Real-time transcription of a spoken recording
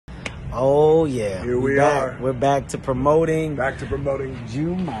Oh yeah, Here we are. We're back to promoting.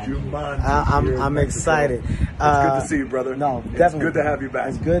 Jumanji. I'm excited. It's good to see you, brother. No, it's definitely good to have you back.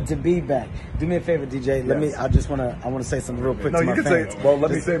 It's good to be back. Do me a favor, DJ. Let me. I want to say something real quick. No, to you my can fans. say. Well,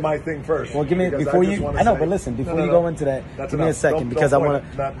 let me say my thing first. Well, give me before you. I know, but listen. Before you go into that, give me a second because I want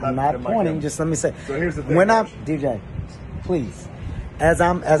to. I'm not pointing. Just let me say. So here's the thing. When I'm DJ, please. As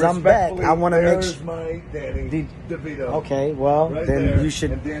I'm back, I want to make sure. My Danny DeVito. Okay, well right then there. you should.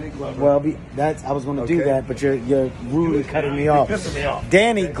 And Danny Glover. Well, I was going to do that, but you're rudely cutting me off. You're pissing me off.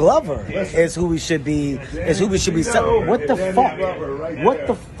 Danny Glover is who we should be. Is who we should be. What the fuck? What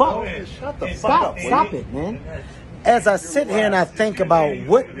the fuck? Shut the fuck up. Stop it, man. As I sit here and I think about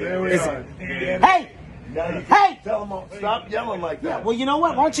what is. Hey. Hey! Tell them, stop yelling like that. Yeah, well, you know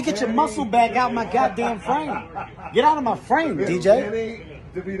what? Why don't you get your muscle back out my goddamn frame? Get out of my frame, DJ. Danny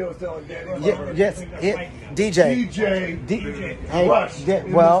DeVito's telling Danny Glover. Yes, DJ. Hey, Rush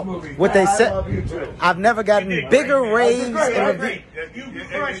well, movie. what they said. I love you too. I've never gotten bigger raise.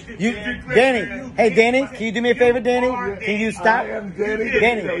 Danny, hey Danny, can you do me a favor, Danny? Can you stop? I am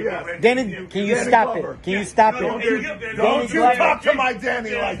Danny. Danny, can you stop it? Can you stop it? Don't you talk to my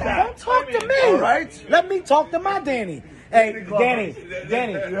Danny like that. Don't talk to me. All right? Let me talk to my Danny. Hey, Danny,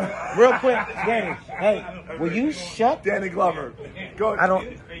 real quick, Danny. Hey, will you shut? Danny Glover. Go.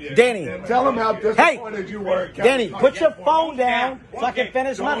 Danny. Tell him how disappointed you were. Danny, put your phone down so I can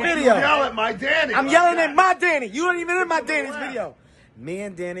finish my video. Yell at my Danny. I'm yelling at my Danny. You aren't even in my Danny's video. Me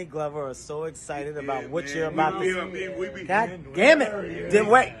and Danny Glover are so excited about what you're about to see. God damn it.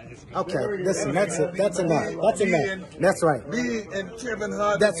 Wait. Okay, listen, that's it. That's enough. That's right. Me and Kevin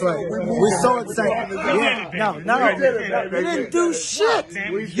Hart. That's right. We're so excited. Yeah. No. You didn't do shit.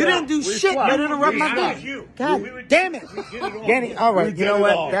 You didn't do shit. You interrupt my day. God damn it. Danny, all right. You know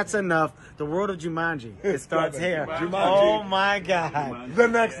what? That's enough. The world of Jumanji. It starts here. Oh, my God. The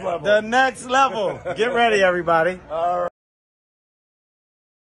next level. The next level. Get ready, everybody. All right.